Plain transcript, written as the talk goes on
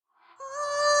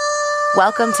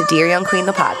Welcome to Dear Young Queen,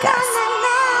 the podcast.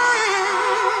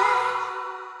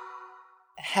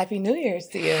 Happy New Year's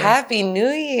to you. Happy New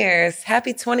Year's.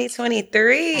 Happy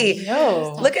 2023.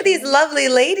 Yo. Look at these lovely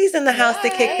ladies in the house to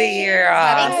kick the year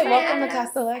off. Hi, welcome to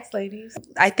Casa Lex, ladies.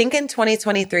 I think in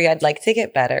 2023, I'd like to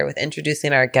get better with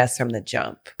introducing our guests from the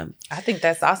jump. I think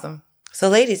that's awesome. So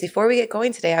ladies, before we get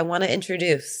going today, I want to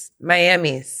introduce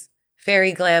Miami's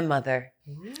fairy glam mother.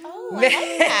 Oh, I like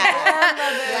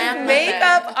that.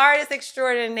 Makeup artist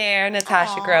extraordinaire,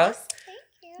 Natasha Gross.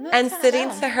 Thank you. And sitting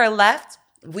to her left,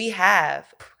 we have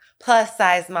plus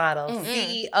size model,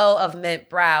 CEO of Mint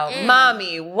Brow,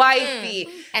 mommy, wifey,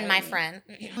 And my friend.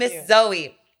 Miss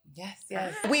Zoe. Yes.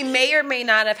 We may or may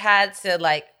not have had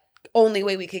to only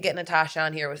way we could get Natasha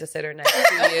on here was to sit her next to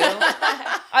you.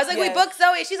 I was like, we booked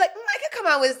Zoe. She's like, I could come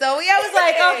on with Zoe. I was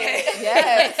like, okay.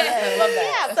 Yes, I love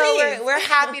that. Yeah, So we're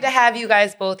happy to have you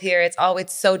guys both here. It's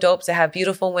always so dope to have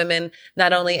beautiful women,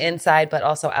 not only inside, but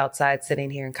also outside sitting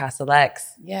here in Casa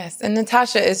Lex. Yes. And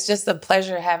Natasha, it's just a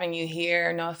pleasure having you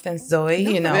here. No offense, Zoe,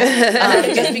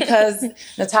 just because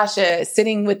Natasha,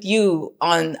 sitting with you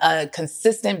on a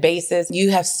consistent basis,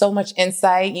 you have so much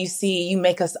insight. You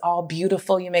make us all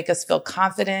beautiful. You make us feel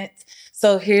confident.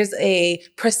 So here's a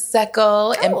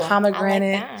Prosecco and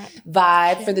pomegranate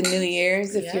vibe for the New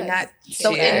Year's. If you're not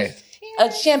so in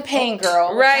a champagne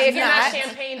girl. Right. If you're not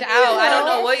champagned out, I don't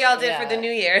know what y'all did for the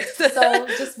New Year's. So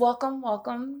just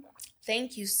welcome.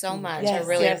 Thank you so much. Yes, I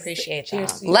really yes. appreciate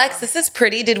Cheers that. to you. Lex, this is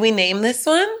pretty. Did we name this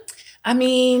one? I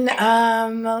mean,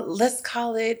 let's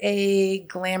call it a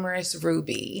glamorous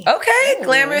ruby. Okay.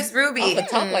 Glamorous Ruby. Off the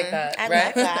top like that, I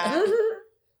right? love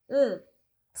that.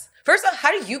 First off, how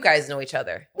do you guys know each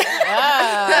other?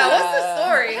 Wow. What's the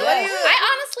story? What do you...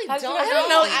 I honestly don't I don't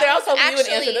know either. I was hoping you would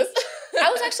answer this. I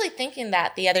was actually thinking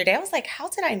that the other day. I was like, how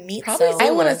did I meet Probably, so?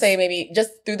 I want to say maybe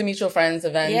just through the mutual friends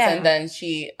events, Yeah. and then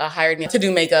she hired me to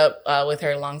do makeup with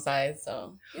her alongside.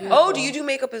 So, Oh, do you do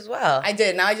makeup as well? I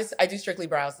did. Now I do strictly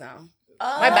brows now.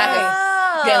 Oh. My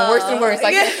back is getting worse and worse.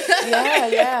 I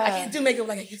can't, Yeah. I can't do makeup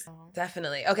like I used to.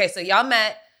 Definitely. Okay, so y'all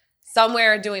met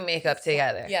somewhere doing makeup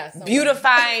together. Yeah, somewhere.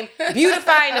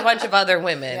 Beautifying a bunch of other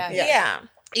women. Yeah. Yes. Yeah.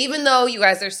 Even though you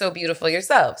guys are so beautiful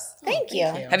yourselves. Thank you.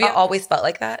 Have you always felt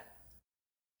like that?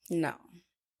 No,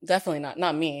 definitely not.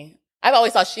 Not me. I've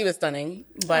always thought she was stunning,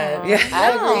 but Yeah.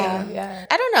 I No. agree. Yeah.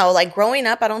 I don't know. Like growing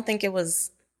up, I don't think it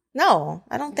was,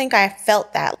 I don't think I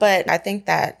felt that. But I think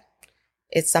that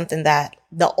it's something that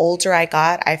the older I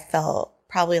got, I felt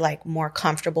probably like more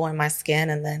comfortable in my skin.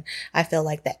 And then I feel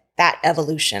like that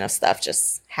evolution of stuff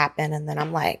just happened. And then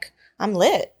I'm like, I'm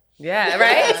lit. Yeah,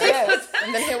 right? Yes.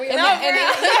 and then here we And are.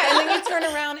 then you turn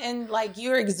around and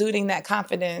you're exuding that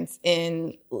confidence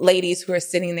in ladies who are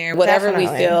sitting there. Whatever we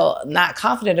Definitely. feel not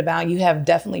confident about, you have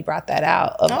definitely brought that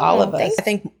out of all of us. I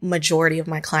think majority of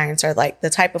my clients are like the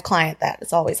type of client that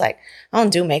is always like, I don't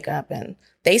do makeup. And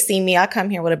they see me, I come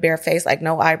here with a bare face, like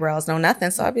no eyebrows, no nothing.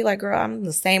 So I'd be like, girl, I'm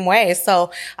the same way. So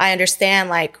I understand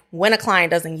like when a client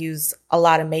doesn't use a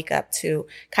lot of makeup to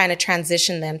kind of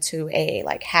transition them to a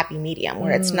like happy medium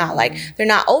where it's not like they're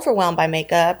not overwhelmed by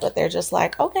makeup, but they're just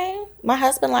like, okay, my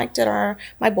husband liked it or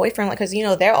my boyfriend, because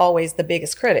they're always the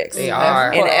biggest critics. They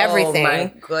are. In Oh, everything,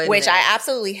 my goodness. which I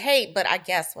absolutely hate, but I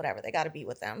guess whatever, they got to be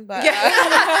with them. But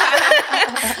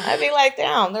I'd be like,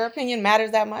 damn, their opinion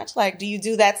matters that much. Like, do you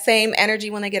do that same energy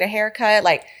when they get a haircut?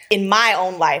 Like in my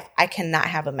own life, I cannot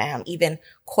have a man even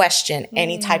question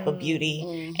any type of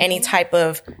beauty, any type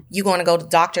of, you going to go to the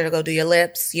doctor to go do your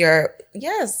lips.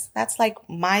 Yes, that's like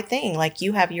my thing. Like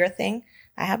you have your thing,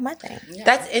 I have my thing. Yeah.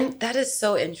 That is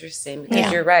so interesting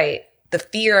because you're right. The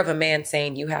fear of a man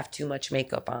saying you have too much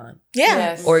makeup on Yeah.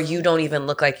 Yes. or you don't even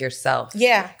look like yourself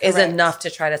Yeah. is correct. enough to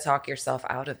try to talk yourself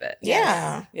out of it.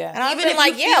 Yeah. Yeah. And I've Even been if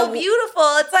like, you feel beautiful,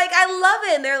 it's like, I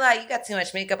love it. And they're like, you got too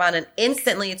much makeup on. And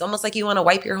instantly, it's almost like you want to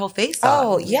wipe your whole face off.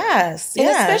 oh, yes. And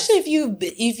Yes. especially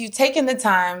if you've taken the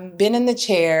time, been in the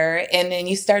chair, and then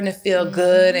you're starting to feel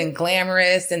good and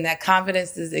glamorous, and that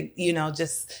confidence is,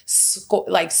 just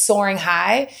soaring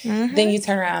high. Then you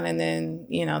turn around and then,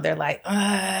 they're like,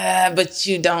 but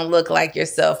you don't look like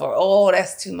yourself, or, oh,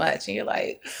 that's too much. And you're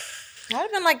like, I'd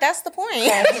have been like, that's the point.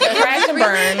 crash and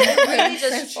burn. It really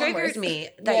just triggered me.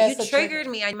 Yes, You it triggered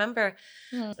me. I remember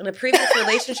in a previous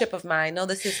relationship of mine, no,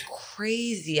 this is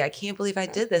crazy. I can't believe I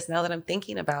did this now that I'm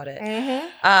thinking about it.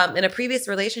 In a previous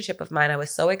relationship of mine, I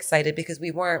was so excited because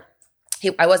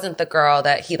I wasn't the girl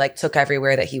that he took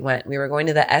everywhere that he went. We were going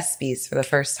to the ESPYs for the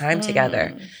first time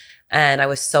together. And I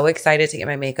was so excited to get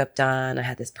my makeup done. I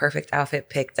had this perfect outfit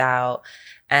picked out.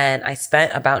 And I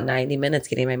spent about 90 minutes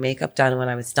getting my makeup done. When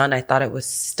I was done, I thought it was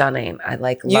stunning. I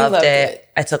loved it.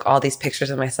 I took all these pictures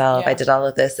of myself. I did all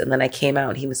of this. And then I came out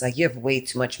and he was like, you have way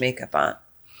too much makeup on.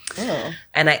 Oh.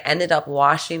 And I ended up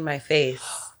washing my face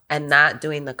and not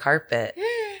doing the carpet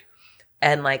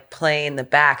and like playing the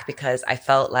back because I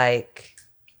felt like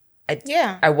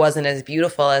I wasn't as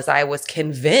beautiful as I was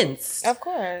convinced of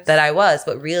course that I was.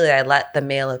 But really, I let the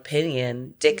male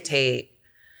opinion dictate.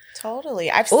 Totally.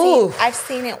 I've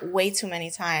seen it way too many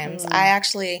times. I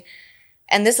actually,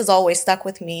 and this has always stuck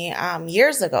with me.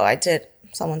 Years ago, I did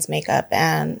someone's makeup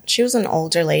and she was an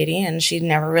older lady and she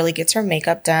never really gets her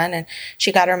makeup done, and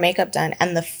she got her makeup done.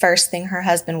 And the first thing her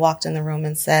husband walked in the room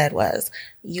and said was,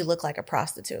 "You look like a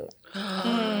prostitute."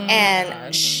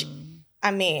 And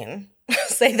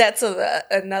say that to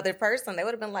another person, they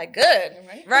would have been like, "Good,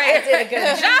 right? I did a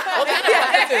good job."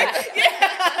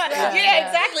 Yeah,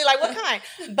 exactly. Like what kind?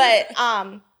 But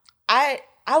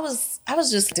I was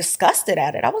just disgusted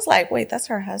at it. I was like, wait, that's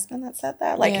her husband that said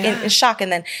that? Like in shock.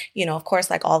 And then, of course,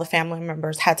 like all the family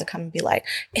members had to come and be like,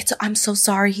 I'm so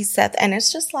sorry he said that. And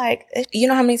it's just like, you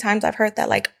know how many times I've heard that,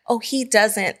 like, oh, he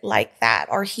doesn't like that,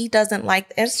 or he doesn't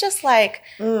like, it's just like,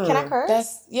 can I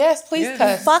curse? Yes, please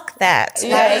curse. Fuck that.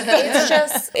 Like, it's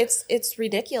just, it's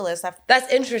ridiculous.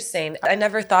 That's interesting. I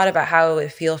never thought about how it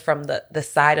would feel from the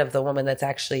side of the woman that's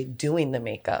actually doing the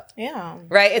makeup. Yeah.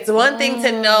 Right? It's one thing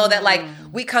to know that, like,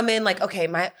 we come in like, okay,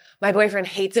 my boyfriend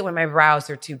hates it when my brows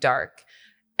are too dark.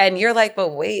 And you're like,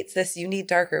 but wait, sis, you need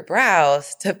darker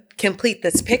brows to complete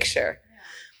this picture.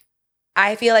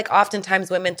 I feel like oftentimes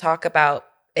women talk about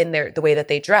in the way that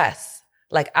they dress.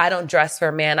 Like, I don't dress for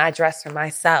a man, I dress for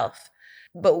myself.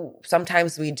 But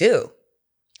sometimes we do.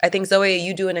 I think, Zoe,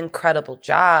 you do an incredible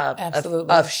job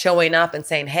of showing up and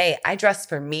saying, hey, I dress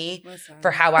for me,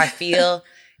 for how I feel.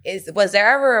 Was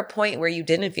there ever a point where you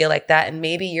didn't feel like that? And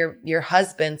maybe your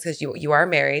husband's, because you are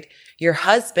married, your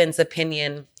husband's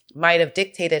opinion might have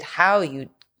dictated how you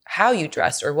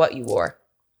dressed or what you wore.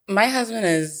 My husband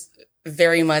is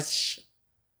very much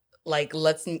like,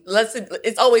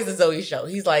 it's always a Zoe show.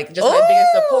 He's like just my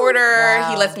biggest supporter. Wow.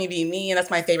 He lets me be me. And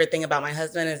that's my favorite thing about my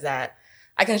husband, is that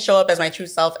I can show up as my true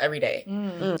self every day.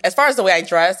 As far as the way I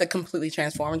dress, it completely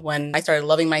transformed when I started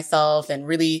loving myself and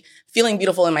really feeling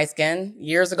beautiful in my skin.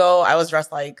 Years ago, I was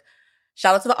dressed like,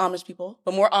 shout out to the Amish people,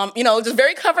 but more, just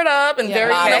very covered up and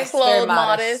very modest, clothed,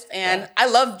 modest. And I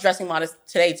love dressing modest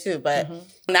today too, but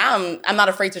now I'm not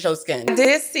afraid to show skin. I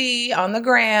did see on the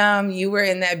gram, you were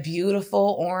in that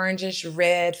beautiful orangish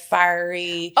red,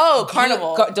 fiery. Oh,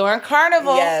 Carnival. During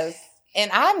Carnival. Yes. And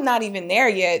I'm not even there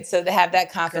yet, so to have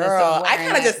that confidence. Girl, I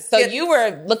kind of just so you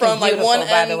were looking from like one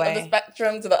end of the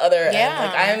spectrum to the other end.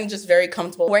 Like, I'm just very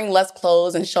comfortable wearing less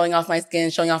clothes and showing off my skin,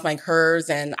 showing off my curves.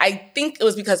 And I think it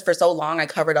was because for so long I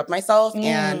covered up myself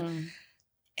and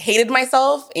hated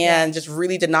myself and just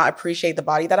really did not appreciate the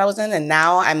body that I was in. And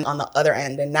now I'm on the other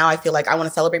end, and now I feel like I want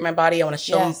to celebrate my body. I want to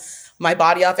show my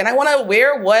body off, and I want to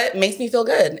wear what makes me feel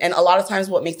good. And a lot of times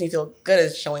what makes me feel good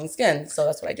is showing skin. So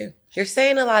that's what I do. You're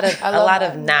saying a lot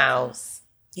of nows.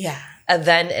 Yeah. A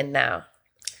then and now.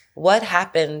 What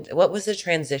happened? What was the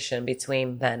transition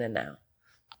between then and now?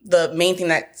 The main thing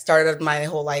that started my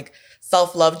whole like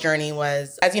self-love journey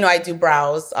was, as you know, I do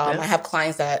brows. I have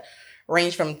clients that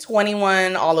range from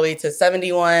 21 all the way to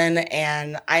 71.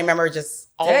 And I remember just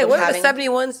all of them what are the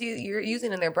 71s you're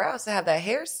using in their brows to have that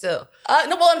hair still?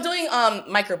 No, well, I'm doing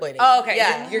microblading. Oh, okay.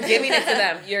 Yeah. You're giving it to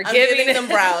them. I'm giving them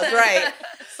brows, right.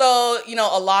 So,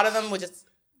 a lot of them would just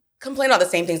complain about the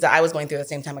same things that I was going through at the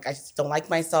same time. Like, I just don't like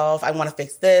myself. I want to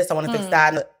fix this. I want to fix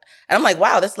that. And I'm like,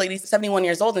 wow, this lady's 71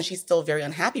 years old and she's still very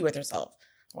unhappy with herself.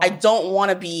 Wow. I don't want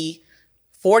to be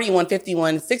 41,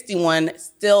 51, 61,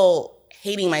 still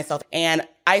hating myself. And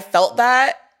I felt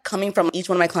that coming from each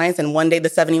one of my clients. And one day, the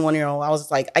 71-year-old, I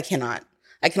was like, I cannot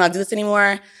do this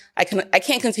anymore. I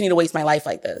can't continue to waste my life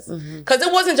like this. Because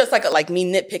it wasn't just like me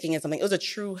nitpicking at something. It was a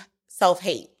true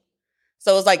self-hate.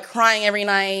 So it was like crying every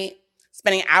night,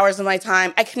 spending hours of my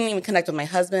time. I couldn't even connect with my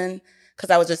husband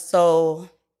because I was just so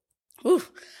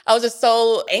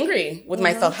angry with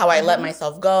myself, how I let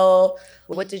myself go.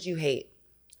 What did you hate?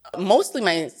 Mostly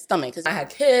my stomach, because I had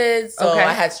kids, so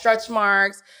I had stretch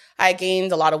marks. I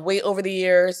gained a lot of weight over the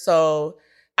years. So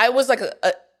I was like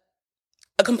a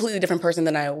completely different person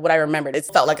than what I remembered. It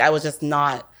felt like I was just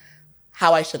not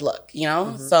how I should look,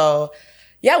 So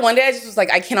yeah, one day I just was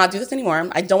like, I cannot do this anymore.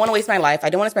 I don't want to waste my life. I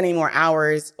don't want to spend any more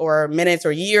hours or minutes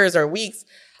or years or weeks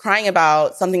crying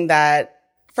about something that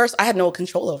first I had no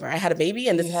control over. I had a baby,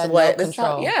 and this is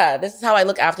how I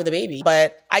look after the baby.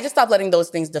 But I just stopped letting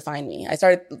those things define me. I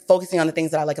started focusing on the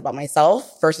things that I like about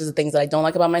myself versus the things that I don't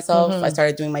like about myself. I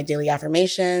started doing my daily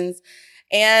affirmations.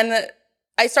 And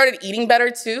I started eating better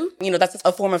too. You know, that's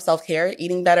a form of self-care,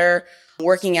 eating better,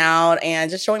 working out, and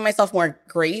just showing myself more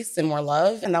grace and more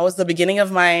love. And that was the beginning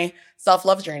of my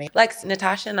self-love journey. Like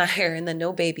Natasha and I are in the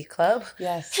no baby club.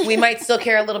 Yes. We might still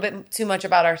care a little bit too much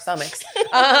about our stomachs.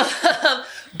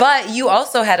 But you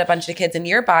also had a bunch of kids and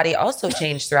your body also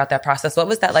changed throughout that process. What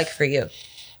was that like for you?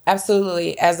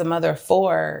 Absolutely. As a mother of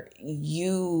 4,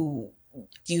 you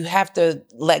have to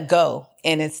let go,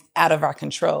 and it's out of our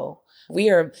control. We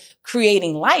are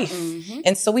creating life. Mm-hmm.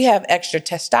 And so we have extra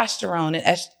testosterone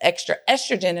and extra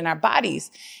estrogen in our bodies.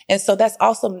 And so that's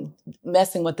also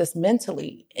messing with us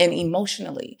mentally and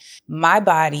emotionally. My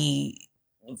body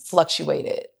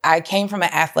fluctuated. I came from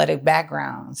an athletic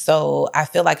background. So I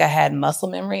feel like I had muscle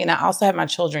memory, and I also had my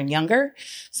children younger.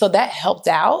 So that helped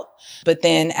out. But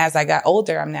then as I got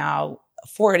older, I'm now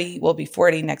 40, will be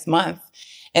 40 next month.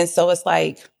 And so it's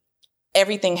like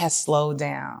everything has slowed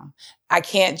down. I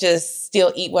can't just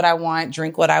still eat what I want,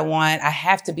 drink what I want. I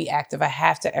have to be active. I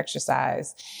have to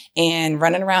exercise. And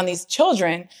running around these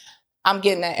children, I'm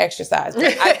getting that exercise.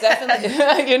 But I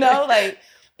definitely,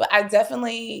 but I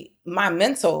definitely, my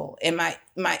mental and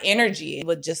my energy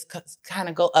would just kind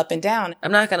of go up and down.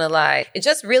 I'm not going to lie. It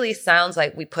just really sounds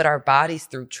like we put our bodies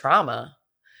through trauma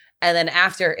and then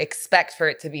after expect for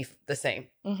it to be the same.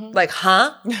 Mm-hmm. Like,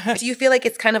 huh? Do you feel like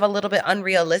it's kind of a little bit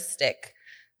unrealistic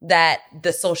that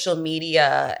the social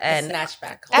media and the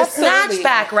snatchback,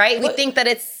 snatchback, right? We think that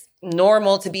it's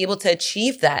normal to be able to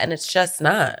achieve that, and it's just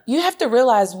not. You have to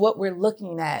realize what we're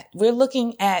looking at. We're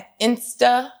looking at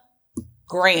Instagram.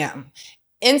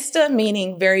 Insta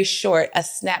meaning very short, a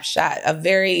snapshot, a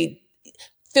very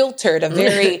filtered, a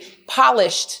very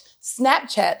polished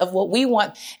Snapchat of what we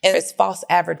want. And it's false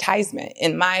advertisement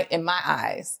in my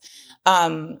eyes.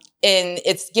 And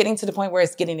it's getting to the point where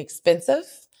it's getting expensive.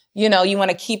 You know, you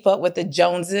want to keep up with the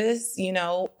Joneses, you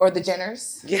know, or the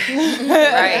Jenners.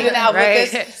 Yeah.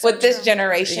 Right. With this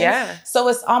generation. Yeah. So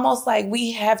it's almost like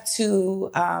we have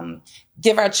to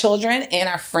give our children and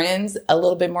our friends a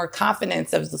little bit more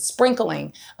confidence of the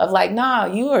sprinkling of like, nah,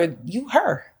 you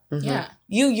her. Mm-hmm. Yeah.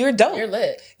 You're dope. You're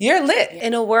lit. You're lit.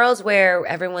 In a world where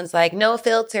everyone's like, no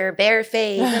filter, bare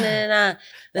face,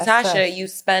 Natasha, you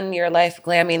spend your life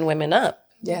glamming women up.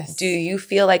 Yes. Do you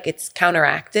feel like it's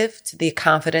counteractive to the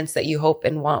confidence that you hope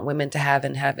and want women to have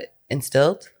and have it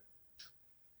instilled?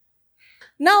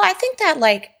 No, I think that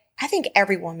I think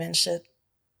every woman should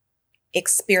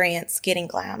experience getting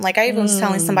glam. Like I even was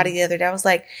telling somebody the other day, I was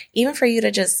like, even for you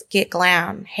to just get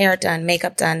glam, hair done,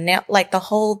 makeup done, nail, like the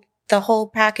whole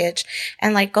package,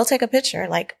 and like go take a picture,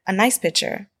 like a nice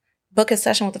picture. Book a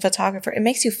session with a photographer. It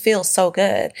makes you feel so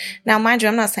good. Now, mind you,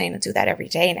 I'm not saying to do that every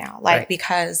day now,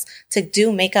 because to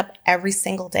do makeup every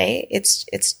single day, it's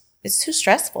too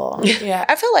stressful. Yeah.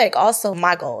 I feel like also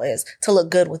my goal is to look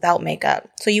good without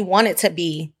makeup. So you want it to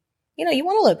be, you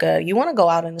want to look good. You want to go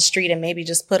out in the street and maybe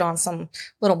just put on some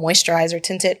little moisturizer,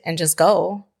 tint it, and just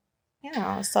go.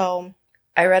 So.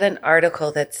 I read an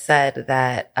article that said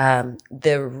that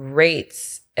the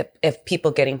rates if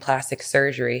people getting plastic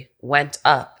surgery went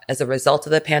up as a result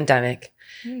of the pandemic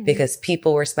because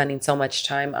people were spending so much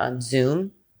time on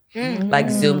Zoom, like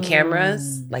Zoom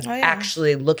cameras,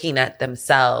 actually looking at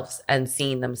themselves and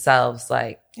seeing themselves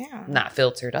not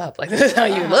filtered up. Like, this is how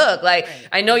you look. Like,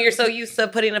 I know you're so used to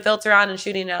putting a filter on and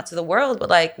shooting it out to the world, but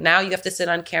like now you have to sit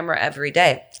on camera every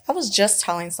day. I was just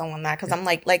telling someone that because I'm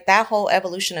like that whole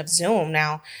evolution of Zoom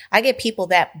now, I get people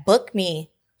that book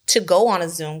me to go on a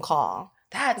Zoom call.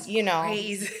 That's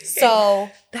crazy. So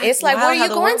it's like, where are you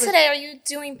going today? Are you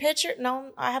doing picture?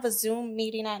 No, I have a Zoom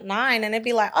meeting at 9, and it'd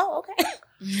be like, oh, okay.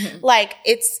 Like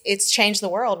it's changed the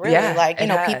world, really.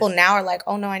 Yeah, people now are like,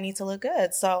 oh no, I need to look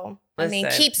good. So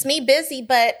Listen. Keeps me busy,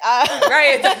 but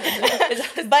right.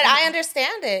 But I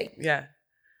understand it. Yeah.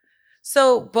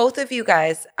 So both of you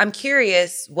guys, I'm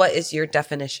curious, what is your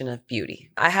definition of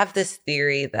beauty? I have this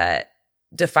theory that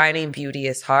defining beauty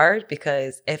is hard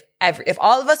because if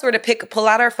all of us were to pull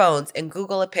out our phones and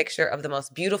Google a picture of the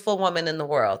most beautiful woman in the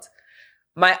world,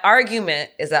 my argument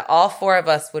is that all 4 of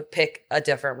us would pick a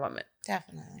different woman.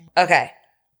 Definitely. Okay.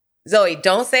 Zoe,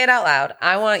 don't say it out loud.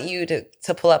 I want you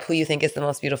to pull up who you think is the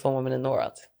most beautiful woman in the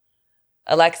world.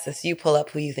 Alexis, you pull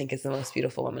up who you think is the most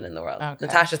beautiful woman in the world. Okay.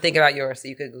 Natasha, think about yours so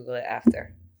you could Google it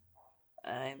after.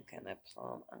 I'm going to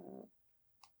pull them up.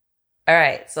 All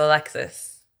right. So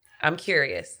Alexis, I'm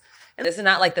curious. And this is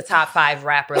not like the top 5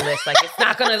 rapper list. Like, it's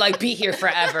not going to be here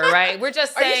forever, right? We're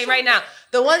just saying right now,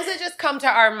 the ones that just come to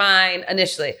our mind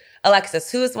initially.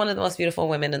 Alexis, who is one of the most beautiful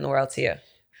women in the world to you?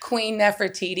 Queen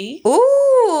Nefertiti.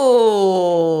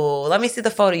 Ooh. Let me see the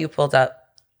photo you pulled up.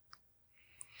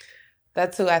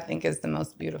 That's who I think is the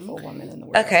most beautiful woman in the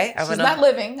world. Okay. She's not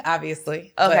living,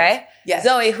 obviously. Okay. Yes.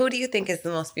 Zoe, who do you think is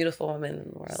the most beautiful woman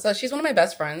in the world? So she's one of my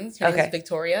best friends. Her name is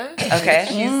Victoria. Okay.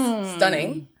 She's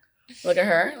stunning. Look at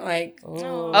her. Like,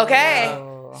 okay.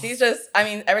 She's just, I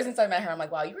mean, ever since I met her, I'm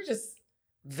like, wow, you were just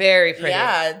very pretty.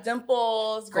 Yeah,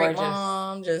 dimples, great Gorgeous.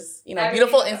 Mom, just,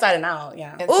 beautiful inside and out.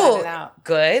 Yeah. Inside and out.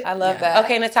 Good. I love that.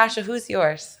 Okay, Natasha, who's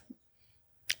yours?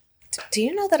 Do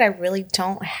you know that I really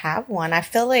don't have one? I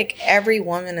feel like every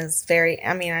woman is I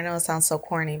know it sounds so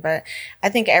corny, but I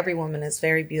think every woman is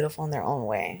very beautiful in their own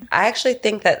way. I actually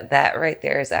think that right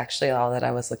there is actually all that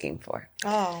I was looking for.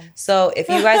 Oh. So if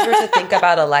you guys were to think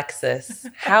about Alexis,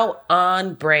 how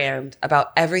on brand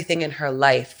about everything in her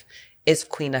life is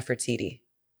Queen Nefertiti?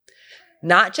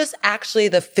 Not just actually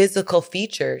the physical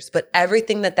features, but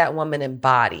everything that woman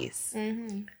embodies.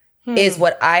 Mm-hmm. Is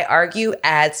what I argue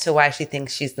adds to why she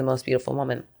thinks she's the most beautiful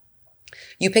woman.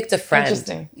 You picked a friend.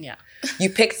 Interesting. Yeah. You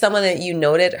picked someone that you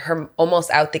noted her almost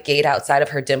out the gate outside of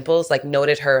her dimples, like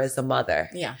noted her as a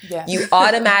mother. Yeah. You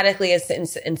automatically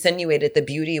insinuated the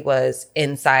beauty was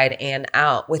inside and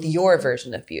out with your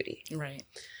version of beauty. Right.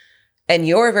 And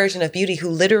your version of beauty, who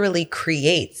literally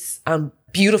creates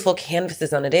beautiful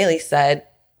canvases on a daily, said,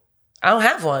 I don't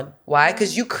have one. Why?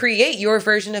 Because you create your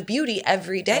version of beauty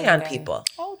every day on people.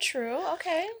 Oh, true.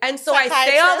 Okay. And so I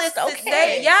say all this to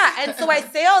say, and so I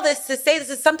say all this to say this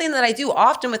is something that I do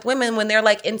often with women when they're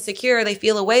like insecure, they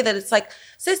feel a way that it's like,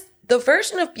 sis, the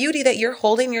version of beauty that you're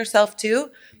holding yourself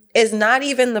to is not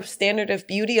even the standard of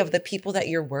beauty of the people that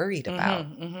you're worried about.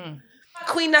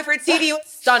 Queen Nefertiti,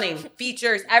 stunning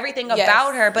features, everything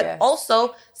about her, but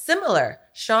also similar.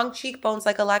 Strong cheekbones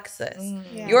like Alexis.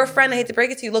 Your friend, I hate to break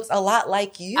it to you, looks a lot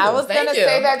like you. I was going to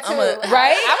say that too.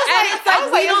 Right? I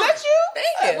was like, is that you?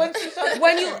 Thank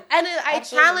you. I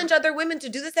challenge other women to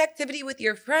do this activity with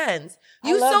your friends.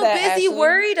 You love so that, busy Ashley.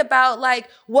 worried about like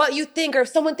what you think, or if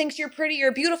someone thinks you're pretty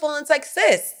or beautiful, and it's like,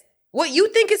 sis, what you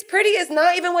think is pretty is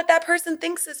not even what that person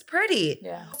thinks is pretty.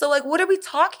 Yeah. So like, what are we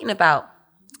talking about?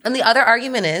 And the other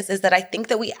argument is that I think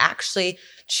that we actually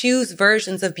choose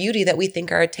versions of beauty that we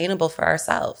think are attainable for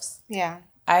ourselves. Yeah.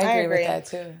 I agree with that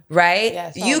too. Right?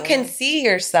 Yes, you can see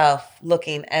yourself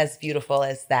looking as beautiful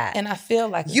as that. And I feel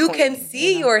like you can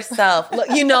see yourself. It's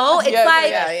like,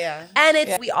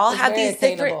 and we all have these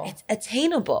attainable. It's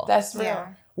attainable. That's real. Yeah.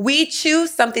 We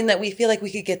choose something that we feel like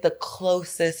we could get the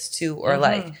closest to, or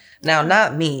like, now,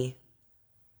 not me.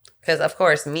 Because of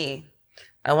course, I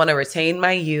want to retain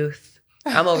my youth.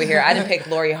 I'm over here. I didn't pick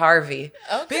Lori Harvey.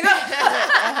 Okay.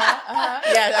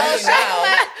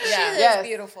 She's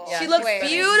beautiful. She looks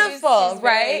beautiful, She's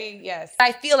right? Yes.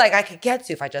 I feel like I could get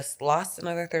to if I just lost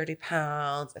another 30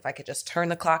 pounds, if I could just turn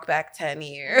the clock back 10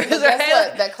 years. Well, guess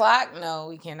what? That clock, no,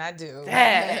 we cannot do.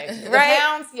 Dang, The right?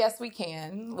 pounds, yes, we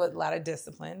can with a lot of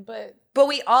discipline, but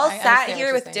we all I sat understand here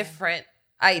what with you're saying. different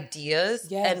ideas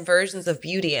Yes. and versions of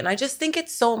beauty. And I just think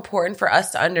it's so important for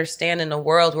us to understand in a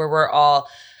world where we're all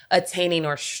attaining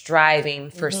or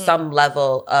striving for some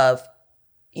level of,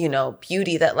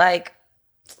 beauty, that like,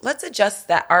 let's adjust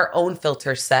our own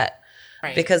filter set.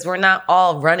 Right. Because we're not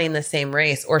all running the same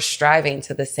race or striving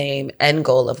to the same end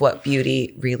goal of what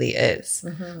beauty really is.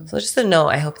 So just a note,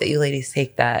 I hope that you ladies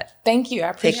take that. thank you. I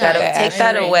Take appreciate that, take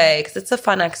that Ashley. away, because it's a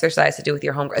fun exercise to do with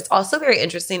your homegirl. It's also very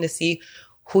interesting to see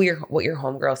what your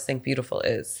homegirls think beautiful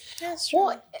is. That's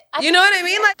true. You know what I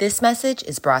mean? Like, This message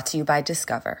is brought to you by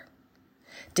Discover.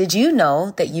 Did you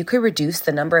know that you could reduce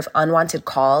the number of unwanted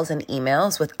calls and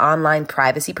emails with online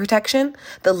privacy protection,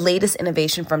 the latest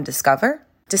innovation from Discover?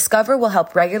 Discover will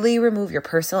help regularly remove your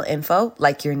personal info,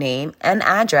 like your name and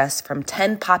address, from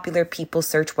 10 popular people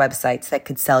search websites that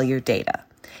could sell your data.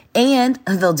 And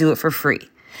they'll do it for free.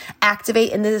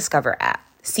 Activate in the Discover app.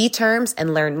 See terms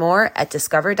and learn more at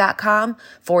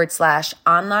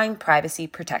discover.com/online privacy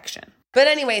protection. but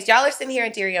anyways, y'all are sitting here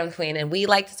at Dear Young Queen, and we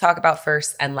like to talk about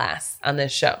first and last on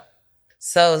this show.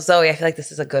 So Zoe, I feel like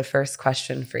this is a good first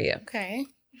question for you. Okay.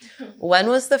 When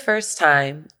was the first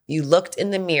time you looked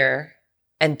in the mirror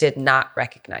and did not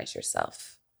recognize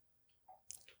yourself?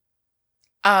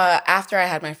 After I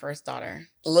had my first daughter,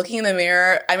 looking in the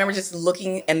mirror, I remember just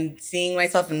looking and seeing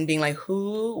myself and being like,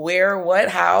 who, where, what,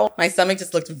 how? My stomach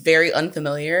just looked very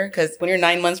unfamiliar, because when you're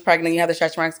 9 months pregnant, you have the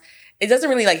stretch marks. It doesn't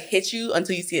really like hit you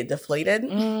until you see it deflated.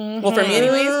 Well, for me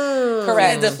anyways.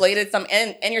 Correct. It deflated some,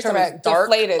 and your stomach's Correct.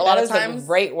 dark Deflated. a lot That of is times. a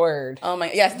great word. Oh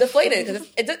my, yes, deflated, because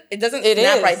it doesn't It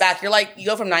snap is. right back. You're like, you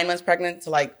go from 9 months pregnant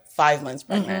to like 5 months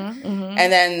pregnant.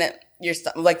 And then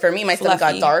like for me, my stomach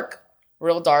Fluffy. got dark,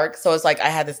 real dark. So it's like I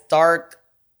had this dark,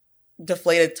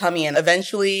 deflated tummy, and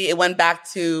eventually it went back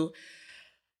to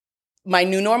my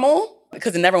new normal.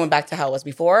 because it never went back to how it was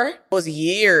before. It was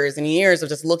years and years of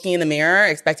just looking in the mirror,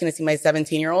 expecting to see my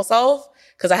 17-year-old self,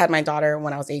 because I had my daughter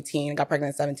when I was 18 and got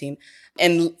pregnant at 17,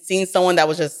 and seeing someone that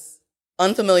was just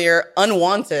unfamiliar,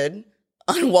 unwanted,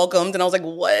 unwelcomed. And I was like,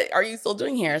 what are you still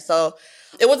doing here? So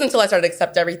it wasn't until I started to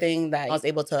accept everything that I was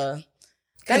able to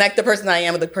connect the person I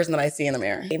am with the person that I see in the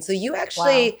mirror. And so you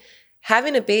actually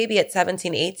having a baby at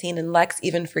 17, 18, and Lex,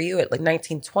 even for you at like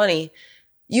 19, 20,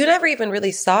 you never even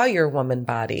really saw your woman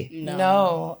body.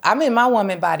 No. I'm in my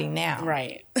woman body now.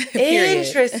 Right.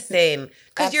 Interesting.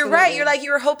 Because you're right. You're like,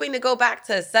 you were hoping to go back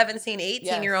to 17,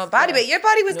 18-year-old body, but your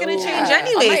body was going to change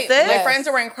anyway, sis. My friends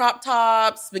are wearing crop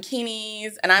tops,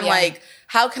 bikinis, and I'm like,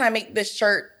 how can I make this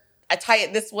shirt, I tie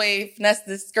it this way, finesse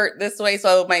this skirt this way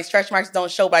so my stretch marks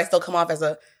don't show, but I still come off as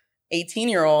a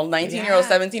 18-year-old, 19-year-old,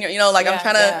 17-year-old. You know, like I'm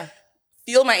trying to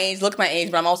feel my age, look my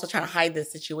age, but I'm also trying to hide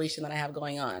this situation that I have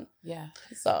going on. Yeah.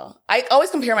 So I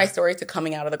always compare my story to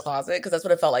coming out of the closet because that's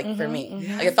what it felt like for me.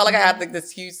 Like it felt like I had like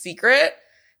this huge secret.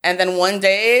 And then one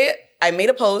day I made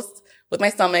a post with my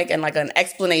stomach and like an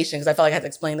explanation because I felt like I had to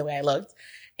explain the way I looked.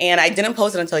 And I didn't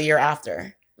post it until a year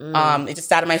after. It just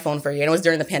sat on my phone for a year. And it was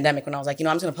during the pandemic when I was like, you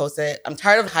know, I'm just going to post it. I'm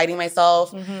tired of hiding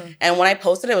myself. And when I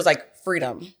posted it, it was like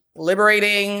freedom,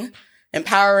 liberating,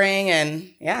 empowering,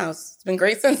 and it's been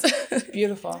great since.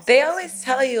 Beautiful. They always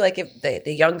tell you, like, if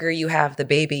the younger you have the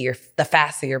baby, the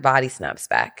faster your body snaps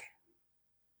back.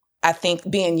 I think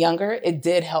being younger, it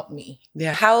did help me.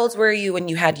 Yeah. How old were you when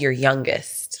you had your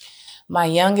youngest? My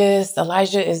youngest,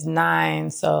 Elijah, is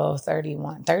 9, so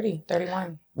 31.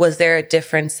 Was there a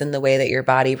difference in the way that your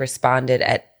body responded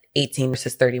at 18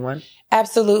 versus 31?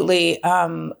 Absolutely.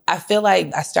 I feel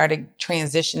like I started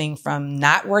transitioning from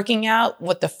not working out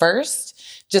with the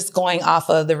first, just going off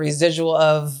of the residual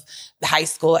of the high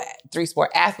school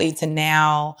 3-sport athlete to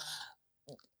now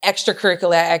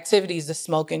extracurricular activities of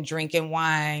smoking, drinking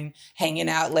wine, hanging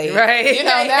out late. Right. You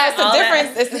know, that's the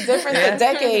difference. It's the difference a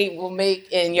decade will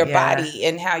make in your body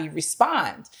and how you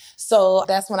respond. So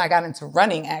that's when I got into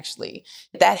running, actually.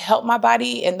 That helped my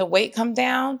body and the weight come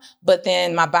down, but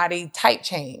then my body type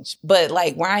changed. But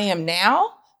like where I am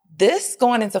now, this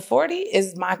going into 40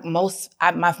 is my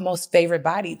most favorite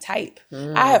body type.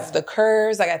 I have the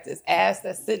curves. I got this ass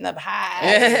that's sitting up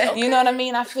high. You know what I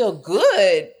mean? I feel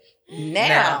good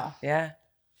now. Yeah.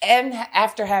 And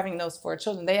after having those 4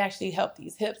 children, they actually help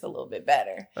these hips a little bit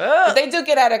better. But they do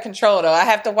get out of control, though. I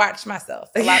have to watch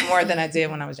myself a lot more than I did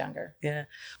when I was younger. Yeah.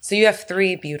 So you have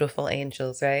 3 beautiful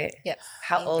angels, right? Yes.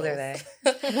 How old are they?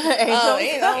 Angel.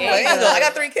 I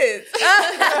got 3 kids.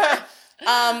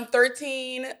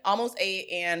 13, almost 8,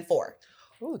 and 4.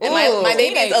 Ooh, and my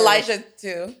baby is Elijah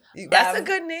too. That's a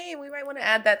good name. We might want to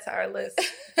add that to our list.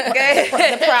 Okay.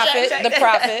 The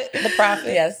prophet.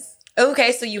 Yes.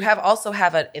 Okay, so you also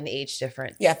have an age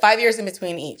difference. Yeah, 5 years in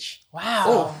between each.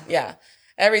 Wow. Ooh, yeah.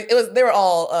 They were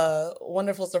all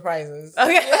wonderful surprises.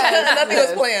 Okay. Yes, nothing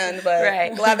was planned,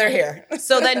 but glad they're here.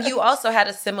 So then you also had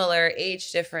a similar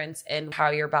age difference in how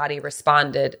your body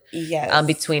responded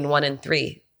between 1 and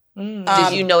 3.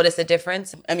 Did you notice a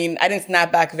difference? I mean, I didn't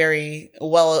snap back very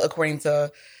well according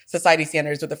to society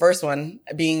standards with the first one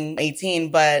being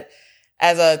 18, but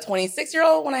as a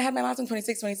 26-year-old, when I had my last one,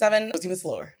 26, 27, it was even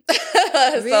slower.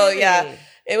 Really? So yeah,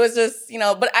 it was just,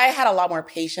 but I had a lot more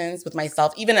patience with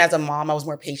myself. Even as a mom, I was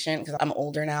more patient because I'm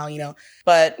older now,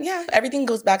 But yeah, everything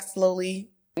goes back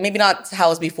slowly. Maybe not to how it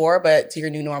was before, but to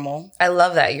your new normal. I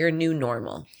love that. Your new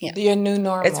normal. Yeah. Your new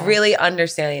normal. It's really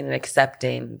understanding and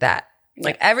accepting that.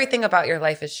 Like everything about your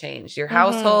life has changed, your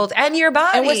household and your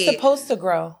body. And we're supposed to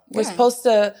grow. We're supposed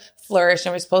to flourish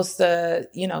and we're supposed to,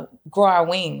 grow our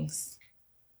wings.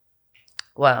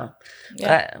 Well,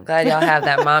 I'm glad y'all have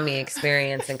that mommy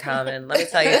experience in common. Let me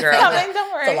tell you, girl.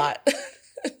 Don't worry. It's a lot.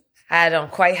 I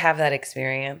don't quite have that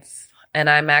experience. And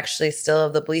I'm actually still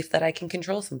of the belief that I can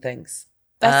control some things.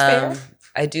 That's fair.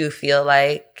 I do feel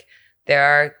like there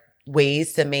are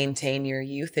ways to maintain your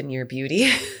youth and your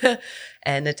beauty.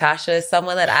 And Natasha is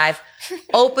someone that I've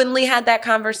openly had that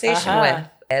conversation with.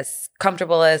 As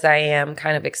comfortable as I am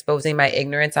kind of exposing my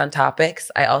ignorance on topics,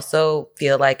 I also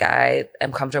feel like I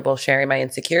am comfortable sharing my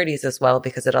insecurities as well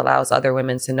because it allows other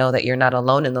women to know that you're not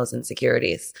alone in those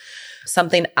insecurities.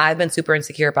 Something I've been super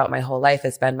insecure about my whole life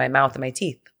has been my mouth and my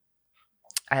teeth.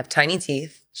 I have tiny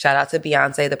teeth. Shout out to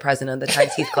Beyonce, the president of the Tiny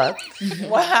Teeth Club.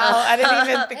 Wow, I didn't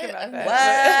even think about that.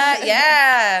 What?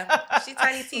 Yeah. She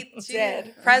tiny teeth.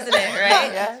 She's president,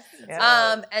 right?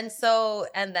 Yes.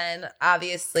 And then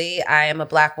obviously I am a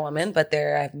Black woman, but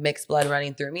I have mixed blood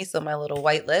running through me. So my little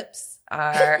white lips,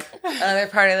 are another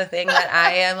part of the thing that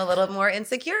I am a little more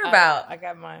insecure about. I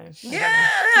got mine.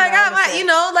 I got mine. You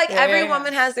know, like every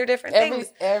woman has their different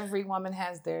things. Every woman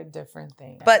has their different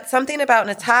things. But something about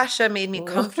Natasha made me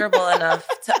comfortable enough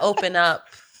to open up.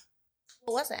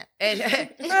 What was it?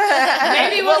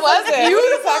 Maybe what was it?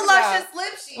 Beautiful, luscious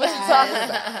lips she What you had. talking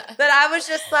about? That I was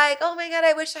just like, oh my God,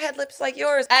 I wish I had lips like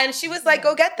yours. And she was like,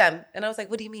 go get them. And I was like,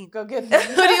 what do you mean? Go get them.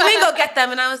 What do you mean go get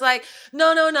them? And I was like,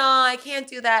 no, I can't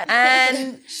do that.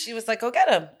 And she was like, go get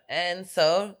them. And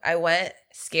so I went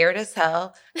scared as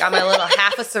hell, got my little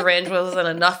half a syringe, which wasn't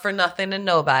enough for nothing and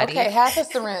nobody. Okay, half a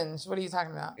syringe. What are you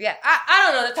talking about? Yeah, I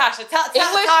don't know, Natasha. Give us the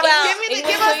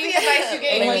advice you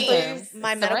gave me.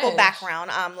 My medical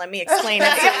background. Let me explain it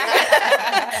to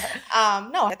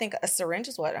you. No, I think a syringe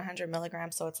is 100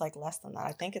 milligrams, so it's like less than that.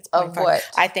 I think it's 0.5. Of what?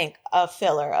 I think a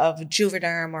filler of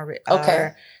Juvederm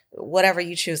or whatever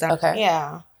you choose. Okay.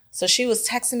 Yeah. So she was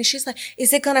texting me. She's like,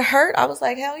 "Is it gonna hurt?" I was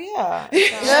like, "Hell yeah!"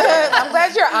 I'm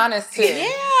glad you're honest too. Yeah,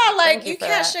 like you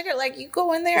can't sugar. Like you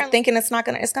go in there thinking it's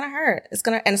gonna hurt. It's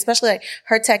gonna, and especially like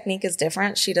her technique is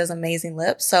different. She does amazing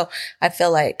lips, so I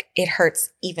feel like it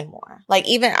hurts even more. Like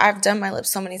even I've done my lips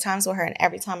so many times with her, and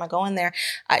every time I go in there,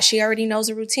 she already knows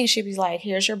the routine. She'd be like,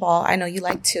 "Here's your ball. I know you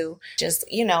like 2. Just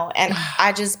and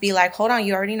I just be like, hold on,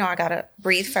 you already know I gotta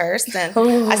breathe first, and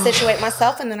I situate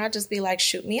myself, and then I just be like,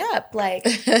 shoot me up, like."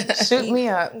 Shoot me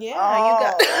up. Yeah, you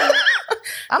got.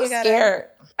 I'm scared.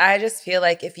 I just feel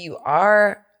like if you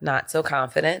are not so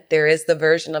confident, there is the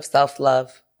version of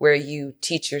self-love where you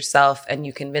teach yourself and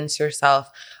you convince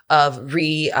yourself of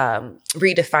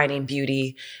redefining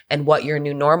beauty and what your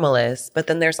new normal is. But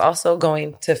then there's also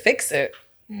going to fix it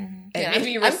and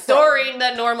maybe restoring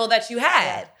the normal that you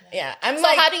had. Yeah.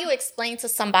 So how do you explain to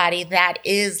somebody that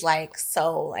is like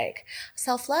so like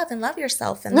self-love and love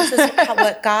yourself and this is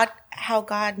how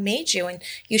God made you and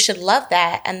you should love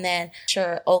that, and then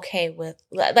you're okay with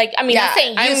like I'm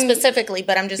saying you specifically,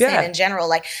 but I'm just saying in general,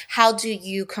 like how do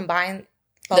you combine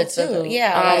the two?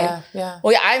 Yeah.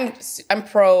 Well, I'm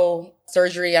pro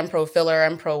surgery, I'm pro filler,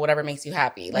 I'm pro whatever makes you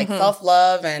happy. Like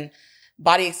self-love and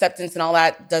body acceptance and all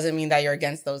that doesn't mean that you're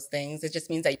against those things. It just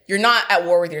means that you're not at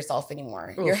war with yourself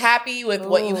anymore. Oof. You're happy with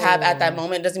what you have at that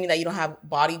moment. It doesn't mean that you don't have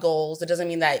body goals. It doesn't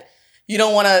mean that you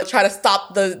don't want to try to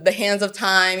stop the hands of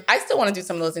time. I still want to do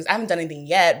some of those things. I haven't done anything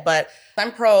yet, but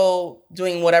I'm pro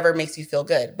doing whatever makes you feel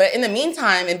good. But in the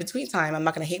meantime, in between time, I'm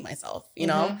not going to hate myself, you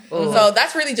know? Mm-hmm. So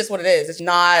that's really just what it is. It's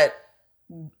not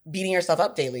beating yourself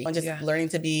up daily and just learning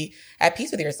to be at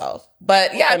peace with yourself.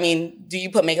 But I mean, do you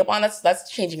put makeup on?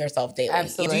 That's changing yourself daily.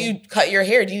 Absolutely. Do you cut your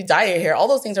hair? Do you dye your hair? All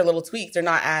those things are little tweaks. They're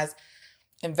not as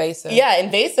invasive. Yeah,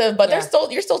 invasive, but you're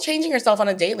still changing yourself on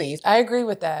a daily. I agree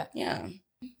with that. Yeah.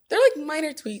 They're like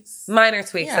minor tweaks. Minor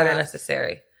tweaks that are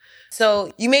necessary.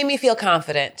 So you made me feel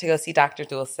confident to go see Dr.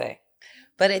 Dulce,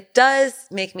 but it does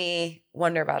make me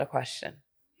wonder about a question.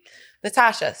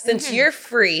 Natasha, since you're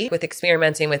free with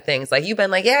experimenting with things, like you've been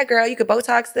like, yeah, girl, you could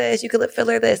Botox this, you could lip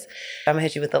filler this. I'm going to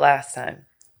hit you with the last time.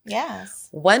 Yes.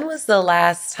 When was the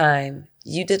last time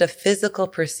you did a physical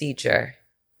procedure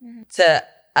to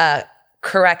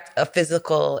correct a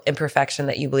physical imperfection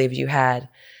that you believed you had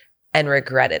and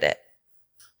regretted it?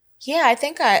 Yeah, I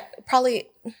think I probably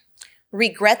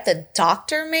regret the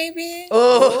doctor maybe.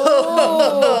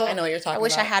 Oh, I know what you're talking about. I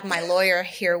wish I had my lawyer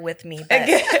here with me, but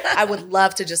I would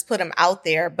love to just put him out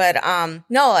there. But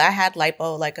no, I had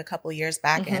lipo like a couple years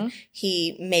back and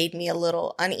he made me a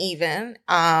little uneven.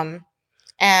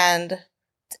 And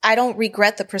I don't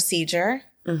regret the procedure.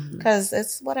 Because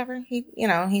it's whatever. He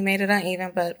made it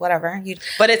uneven, but whatever.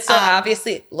 But it's still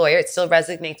obviously, lawyer, it still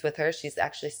resonates with her. She's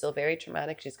actually still very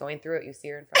traumatic. She's going through it. You see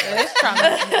her in front of her. It is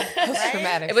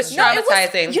traumatic. It was traumatic. It was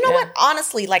traumatizing. You know what?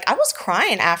 Honestly, like I was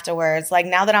crying afterwards. Like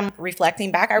now that I'm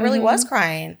reflecting back, I really was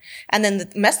crying. And then the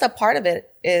messed up part of it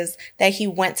is that he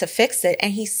went to fix it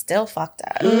and he still fucked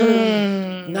up.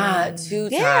 Not 2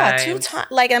 times. Yeah, 2 times.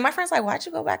 Like, and my friend's like, why'd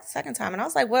you go back the second time? And I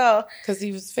was like, well, because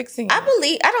he was fixing it.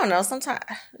 I don't know. Sometimes,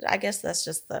 I guess that's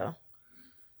just the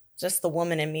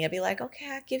woman in me. I'd be like, okay,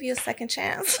 I'll give you a second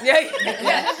chance. Yeah.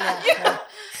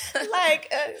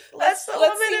 Like, let's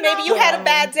see. Maybe you had a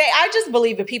bad day. I just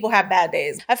believe that people have bad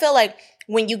days. I feel like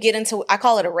when you get into, I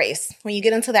call it a race. When you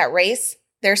get into that race,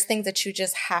 there's things that you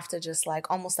just have to just like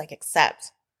almost like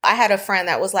accept. I had a friend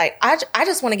that was like, I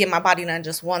just want to get my body done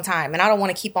just one time. And I don't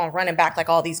want to keep on running back like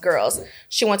all these girls.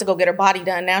 She went to go get her body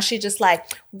done. Now she's just like,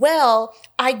 well,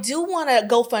 I do want to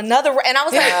go for another. And I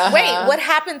was like, wait, what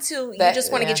happened to, you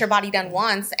just want to get your body done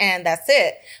once and that's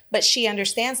it. But she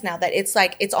understands now that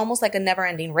it's almost like a never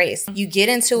ending race. You get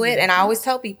into it. And I always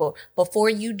tell people,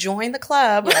 before you join the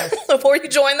club, before you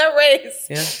join the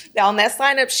race, on that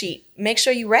sign up sheet, make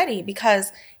sure you're ready,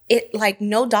 because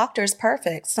no doctor is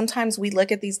perfect. Sometimes we look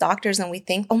at these doctors and we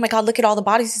think, oh my God, look at all the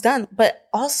bodies he's done. But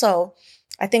also,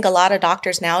 I think a lot of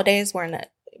doctors nowadays, we're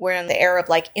in the era of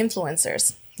like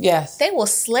influencers. Yes. They will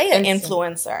slay an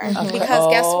influencer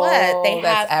because guess what? They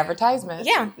have advertisement.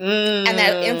 Yeah. And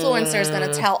that influencer is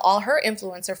going to tell all her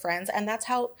influencer friends. And that's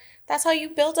how you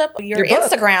build up your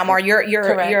Instagram or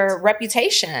your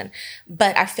reputation.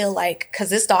 But I feel like, because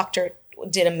this doctor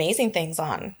did amazing things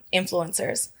on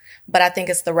influencers, but I think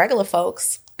it's the regular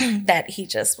folks that he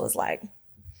just was like,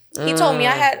 he told me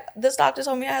this doctor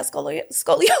told me I had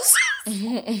scoliosis. I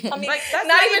mean, like, that's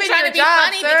not even trying to be job,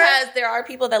 funny, because there are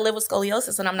people that live with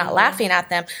scoliosis and I'm not laughing at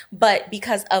them, but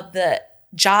because of the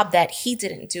job that he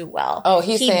didn't do well. Oh,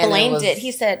 he blamed it.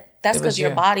 He said, that's because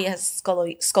your body has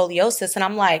scoliosis. And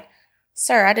I'm like,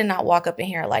 sir, I did not walk up in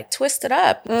here like twist it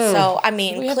up. So, I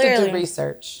mean, we clearly have to do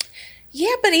research.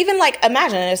 Yeah, but even like,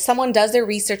 imagine if someone does their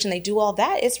research and they do all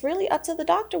that, it's really up to the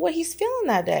doctor what he's feeling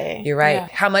that day. You're right. Yeah.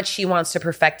 How much he wants to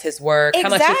perfect his work.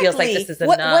 Exactly. How much he feels like this is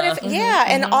enough. What if,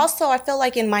 and also I feel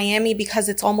like in Miami, because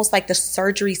it's almost like the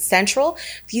surgery central,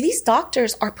 these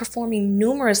doctors are performing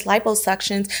numerous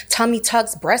liposuctions, tummy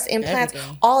tucks, breast implants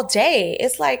all day.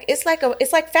 It's like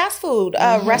fast food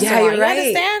restaurant. Yeah, you're right. You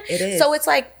understand? It is. So it's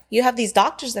like you have these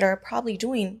doctors that are probably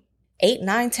doing 8,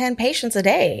 9, 10 patients a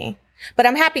day. But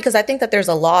I'm happy because I think that there's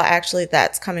a law actually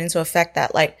that's coming into effect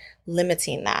that like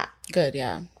limiting that. Good,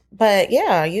 yeah. But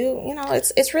yeah, you know,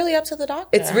 it's really up to the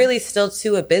doctor. It's really still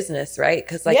to a business, right?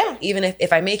 Because even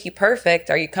if I make you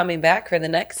perfect, are you coming back for the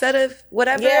next set of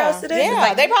whatever else it is? Yeah,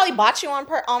 like, they probably bought you on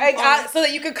so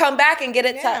that you could come back and get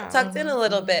it tucked in a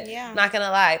little bit. Yeah. Not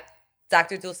gonna lie,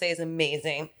 Dr. Dulce is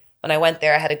amazing. When I went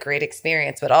there, I had a great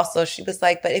experience. But also, she was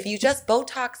like, but if you just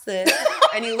Botox this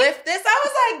and you lift this, I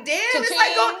was like, damn, it's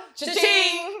like going,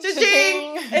 cha-ching,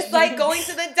 cha-ching. It's like going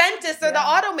to the dentist or the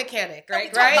auto mechanic,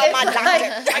 right? About my It's doctor.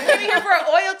 like, I came here for an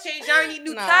oil change, now I need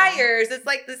new tires. It's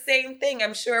like the same thing,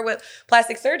 I'm sure, with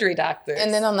plastic surgery doctors.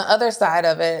 And then on the other side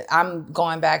of it, I'm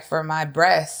going back for my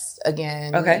breasts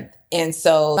again. Okay. And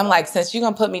so I'm like, since you're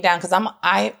going to put me down, because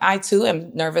I too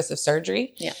am nervous of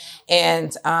surgery. Yeah.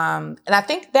 And I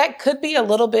think that could be a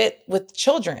little bit with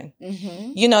children.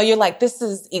 Mm-hmm. You know, you're like, this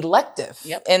is elective.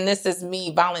 Yep. And this is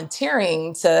me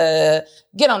volunteering to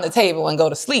get on the table and go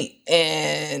to sleep.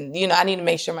 And, you know, I need to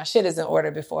make sure my shit is in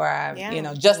order before I, you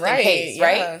know, just in case,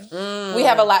 right? We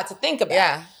have a lot to think about.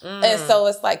 Yeah. And so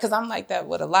it's like, because I'm like that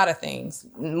with a lot of things,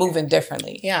 moving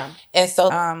differently. Yeah. And so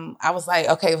I was like,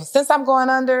 okay, well, since I'm going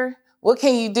under, what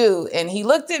can you do? And he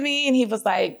looked at me and he was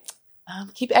like,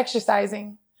 keep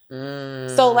exercising.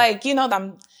 So like, you know,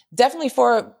 I'm definitely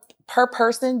per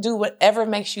person, do whatever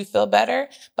makes you feel better.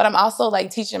 But I'm also like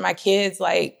teaching my kids,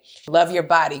 like, love your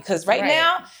body. Cause right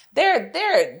now they're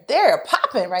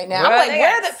popping right now. I'm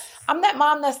like, I'm that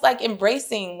mom that's like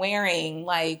embracing wearing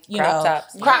like, you crop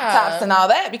tops and all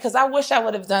that, because I wish I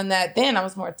would have done that then. I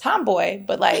was more tomboy,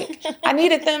 but like I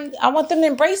want them to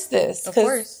embrace this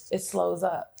because it slows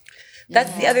up.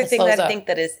 That's the other thing that I think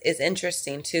that is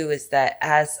interesting too, is that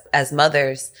as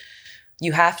mothers,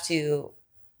 you have to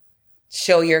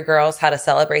show your girls how to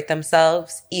celebrate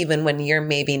themselves, even when you're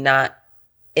maybe not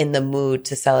in the mood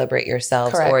to celebrate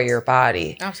yourselves or your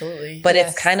body. Absolutely. But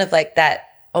it's kind of like that,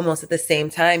 almost at the same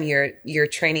time, you're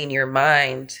training your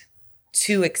mind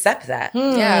to accept that.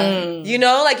 Yeah. You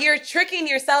know, like you're tricking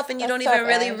yourself and you don't even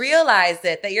really realize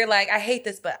it, that you're like, I hate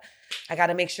this, but I got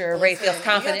to make sure Ray feels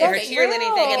confident in her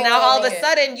cheerleading thing. And now all of a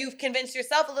sudden you've convinced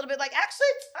yourself a little bit like, actually,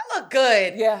 I look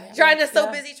good. Yeah.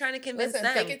 Busy trying to convince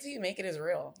them. Fake it till you make it is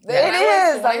real. It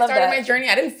is. When I started my journey,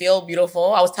 I didn't feel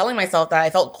beautiful. I was telling myself that I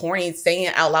felt corny saying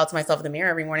it out loud to myself in the mirror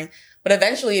every morning. But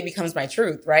eventually it becomes my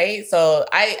truth, right? So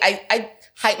I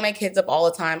hype my kids up all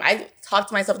the time. I talk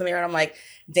to myself in the mirror and I'm like,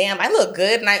 damn, I look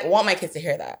good, and I want my kids to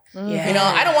hear that. Yeah. You know,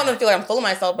 I don't want them to feel like I'm full of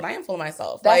myself, but I am full of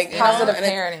myself. That's like positive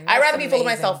parenting. I'd rather be full of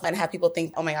myself and have people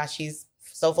think, oh my gosh, she's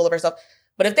so full of herself.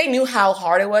 But if they knew how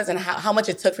hard it was and how much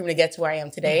it took for me to get to where I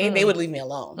am today, they would leave me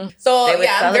alone. So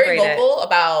I'm very vocal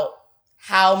about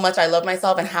how much I love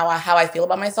myself and how I feel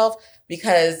about myself,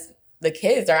 because the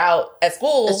kids are out at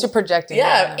school. It's your projecting.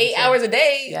 Yeah, 8 hours a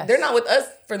day. Yes. They're not with us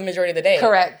for the majority of the day.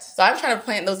 Correct. So I'm trying to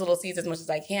plant those little seeds as much as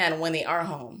I can when they are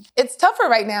home. It's tougher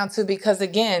right now too, because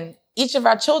again, each of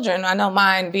our children, I know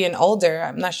mine being older,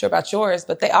 I'm not sure about yours,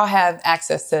 but they all have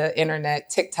access to internet,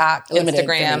 TikTok,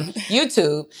 Instagram,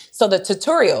 YouTube. So the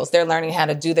tutorials, they're learning how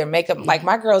to do their makeup. Like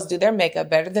my girls do their makeup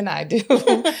better than I do.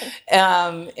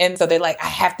 And so they're like, I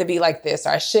have to be like this,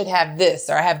 or I should have this,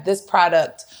 or I have this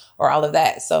product, or all of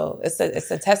that. So it's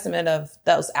a testament of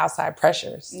those outside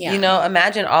pressures. Yeah. You know,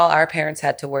 imagine all our parents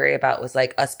had to worry about was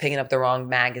like us picking up the wrong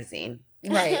magazine.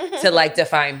 Right. To like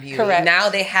define beauty. Correct. Now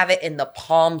they have it in the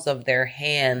palms of their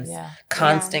hands. Yeah.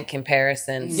 Constant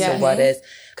comparisons to what is.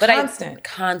 But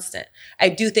constant. I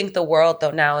do think the world though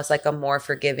now is like a more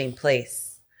forgiving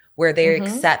place where they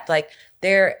accept like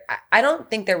I don't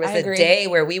think there was a day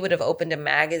where we would have opened a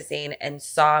magazine and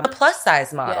saw a plus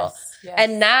size model. Yes.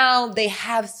 And now they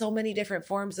have so many different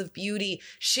forms of beauty,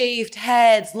 shaved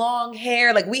heads, long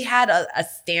hair. Like we had a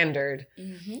standard.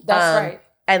 Mm-hmm. That's right.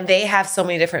 And they have so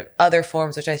many different other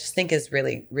forms, which I just think is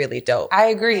really, really dope. I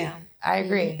agree. Yeah. I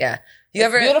agree. Yeah.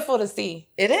 It's beautiful to see.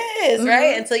 It is,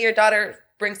 right? Until your daughter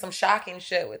brings some shocking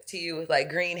shit to you with like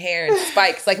green hair and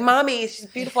spikes. Like, mommy, she's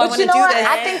beautiful. I want to do this.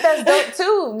 I think that's dope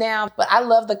too now. But I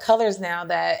love the colors now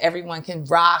that everyone can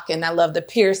rock. And I love the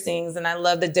piercings and I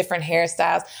love the different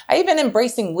hairstyles. I even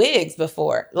embracing wigs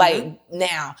before, like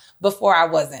now, before I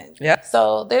wasn't. Yeah.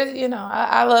 So there's,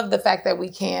 I love the fact that we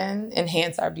can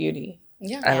enhance our beauty.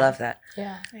 Yeah, I love that.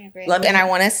 Yeah, I agree. And I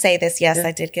want to say this. Yes,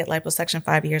 I did get liposuction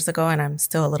 5 years ago, and I'm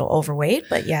still a little overweight.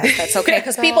 But yes, that's okay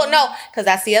because people know. Because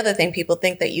that's the other thing. People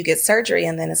think that you get surgery,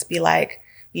 and then it's be like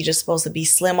you're just supposed to be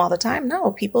slim all the time.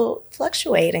 No, people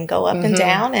fluctuate and go up and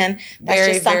down, and that's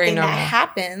just something that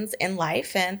happens in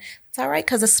life, and it's all right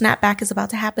because a snapback is about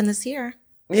to happen this year.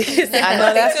 I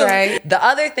know that's right. The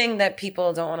other thing that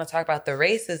people don't want to talk about the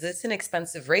race is it's an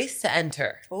expensive race to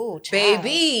enter. Oh,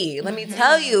 baby, let me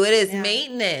tell you, it is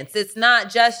maintenance. It's not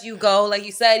just you go, like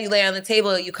you said, you lay on the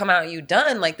table, you come out, you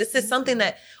done. Like this is something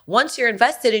that once you're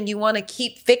invested in, you want to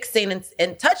keep fixing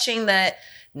and touching that.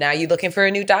 Now you're looking for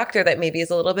a new doctor that maybe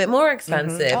is a little bit more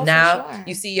expensive. Oh, now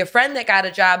you see your friend that got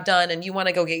a job done and you want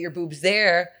to go get your boobs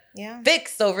there.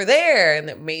 Fixed over there.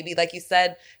 And maybe, like you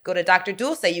said, go to Dr.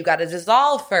 Dulce. You got to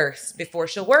dissolve first before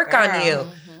she'll work on you.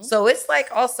 So it's like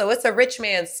also, it's a rich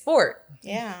man's sport.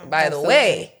 Yeah. By the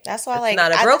way. That's why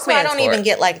I don't even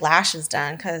get like lashes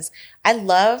done because I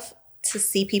love to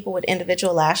see people with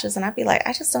individual lashes and I'd be like,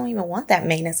 I just don't even want that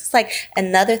maintenance. It's like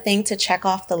another thing to check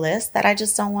off the list that I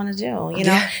just don't want to do. You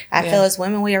know, I feel as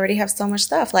women, we already have so much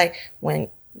stuff. Like when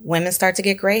women start to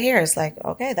get gray hair, it's like,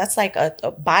 okay, that's like a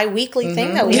bi-weekly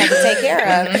thing that we have to take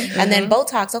care of. And then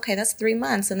Botox, okay, that's 3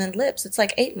 months. And then lips, it's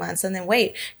like 8 months. And then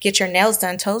wait, get your nails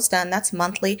done, toes done, that's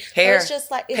monthly. Hair. So it's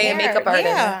just like pay a makeup artist.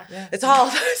 Yeah. It's all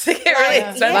to get really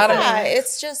expensive. Yeah,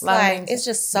 it's just like, it's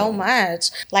just so much.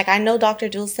 Like I know Dr.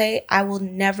 Dulce, I will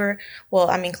never,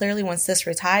 clearly when sis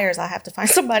retires, I'll have to find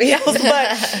somebody else.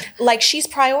 But like she's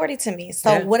priority to me.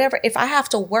 So whatever, if I have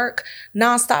to work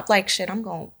nonstop, like shit, I'm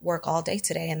going to work all day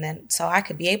today. And then, so I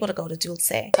could be able to go to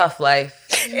Dulce. Tough life.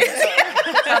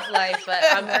 Tough life, but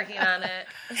I'm working on it.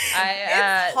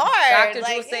 It's hard. Dr.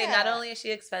 Dulce, not only is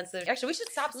she expensive, actually, we should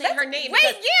stop saying her name. Wait,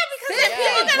 because then people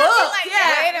are going to be like,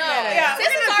 wait a minute.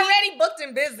 This is already booked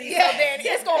and busy, so then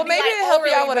it's going to be maybe like, help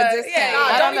you out with a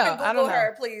discount. Don't even Google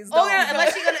her, please. Oh, yeah,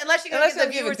 unless you're going to give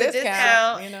the viewers a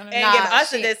discount and give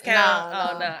us a discount.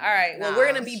 Oh, no. All right. Well,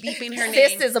 we're going to be beeping her name.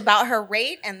 This is about her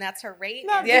rate, and that's her rate.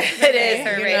 Yeah, it is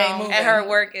her rate. And her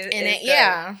work is in it.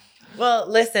 Yeah. Well,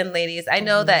 listen, ladies, I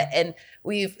know that, and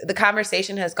the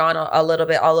conversation has gone a little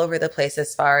bit all over the place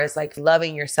as far as like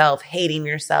loving yourself, hating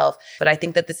yourself. But I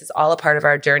think that this is all a part of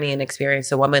our journey and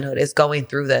experience of womanhood is going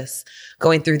through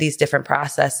these different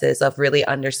processes of really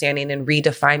understanding and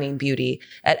redefining beauty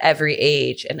at every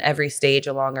age and every stage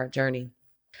along our journey.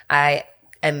 I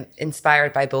am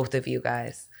inspired by both of you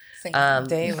guys. On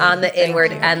the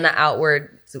inward and the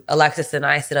outward. Alexis and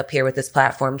I sit up here with this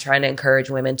platform trying to encourage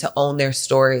women to own their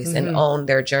stories and own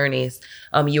their journeys.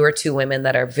 You are two women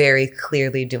that are very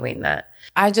clearly doing that.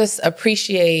 I just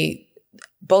appreciate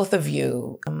both of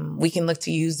you. We can look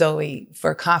to you, Zoe,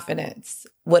 for confidence,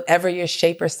 whatever your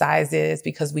shape or size is,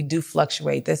 because we do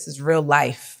fluctuate. This is real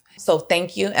life. So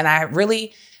thank you. And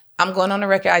I'm going on the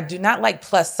record. I do not like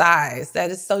plus size.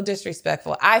 That is so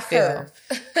disrespectful. I feel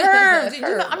curved.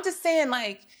 I'm just saying,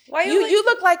 like, you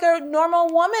look like a normal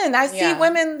woman. I see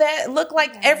women that look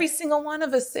like every single one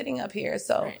of us sitting up here.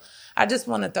 So I just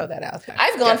want to throw that out there.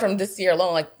 I've gone from this year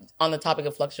alone, like on the topic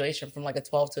of fluctuation, from like a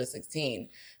 12 to a 16.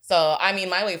 So, I mean,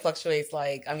 my weight fluctuates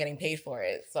like I'm getting paid for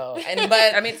it. So,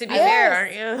 but I mean, to be fair,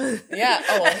 aren't you? Yeah.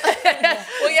 Oh,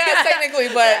 well, yeah, technically,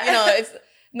 but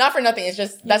not for nothing. It's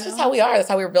just, that's just how we are. That's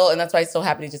how we were built. And that's why I'm so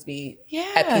happy to just be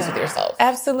at peace with yourself.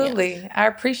 Absolutely. Yeah. I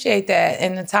appreciate that.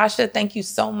 And Natasha, thank you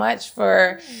so much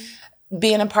for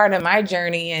being a part of my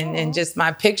journey and just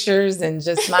my pictures and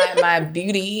just my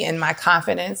beauty and my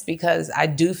confidence, because I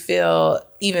do feel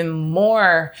even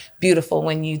more beautiful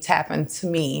when you tap into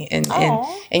me and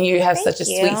you have such a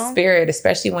sweet spirit,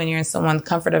 especially when you're in someone's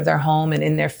comfort of their home and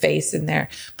in their face and their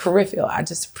peripheral. I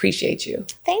just appreciate you.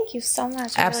 Thank you so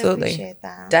much. Absolutely. I really appreciate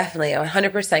that. Definitely,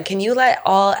 100%. Can you let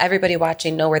everybody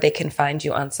watching know where they can find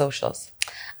you on socials?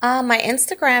 My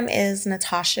Instagram is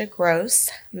Natasha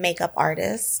Gross, makeup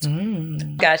artist.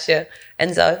 Gotcha.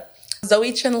 And Zoe?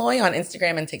 Zoe Chinloy on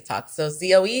Instagram and TikTok. So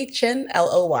Zoe Chin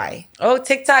Loy. Oh,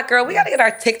 TikTok, girl. We got to get our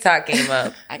TikTok game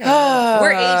up.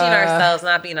 We're aging ourselves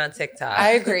not being on TikTok.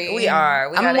 I agree. We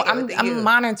are. I'm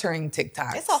monitoring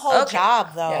TikTok. It's a whole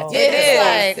job, though. Yeah, it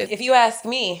is. Like, if you ask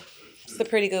me, it's a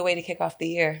pretty good way to kick off the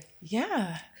year.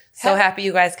 Yeah. So happy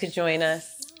you guys could join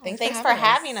us. Thanks for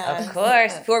having us. Of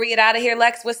course. Before we get out of here,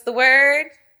 Lex, what's the word?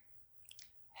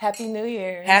 Happy New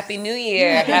Year. Happy New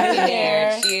Year. Happy New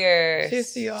Year. Cheers.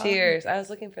 Cheers to y'all. Cheers. I was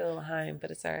looking for a little L'chaim, but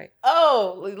it's all right.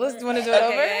 Oh, let's want to do it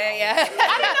over? Yeah.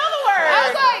 I didn't know the word. I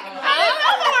was like, I didn't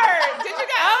know the word. Did you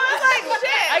guys? I was like,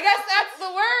 shit. I guess that's the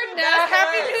word now.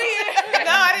 Happy New Year.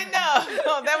 No, I didn't know.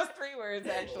 No, that was 3 words,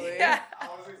 actually. Yeah.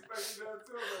 I was expecting that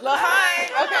too. L'chaim.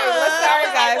 Okay, well, sorry,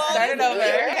 guys. Start it over.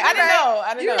 Okay, I didn't know.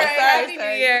 Right. Sorry. Happy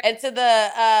New Year. And to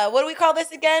the, what do we call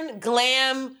this again?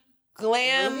 Glam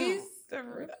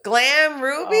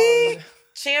Ruby?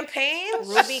 Champagne?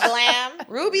 Ruby Glam.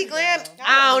 Ruby Glam?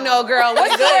 I don't know, girl.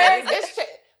 What's good?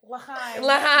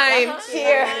 L'chaim.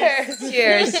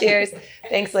 Cheers. Cheers.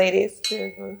 Thanks, ladies.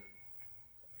 Cheers.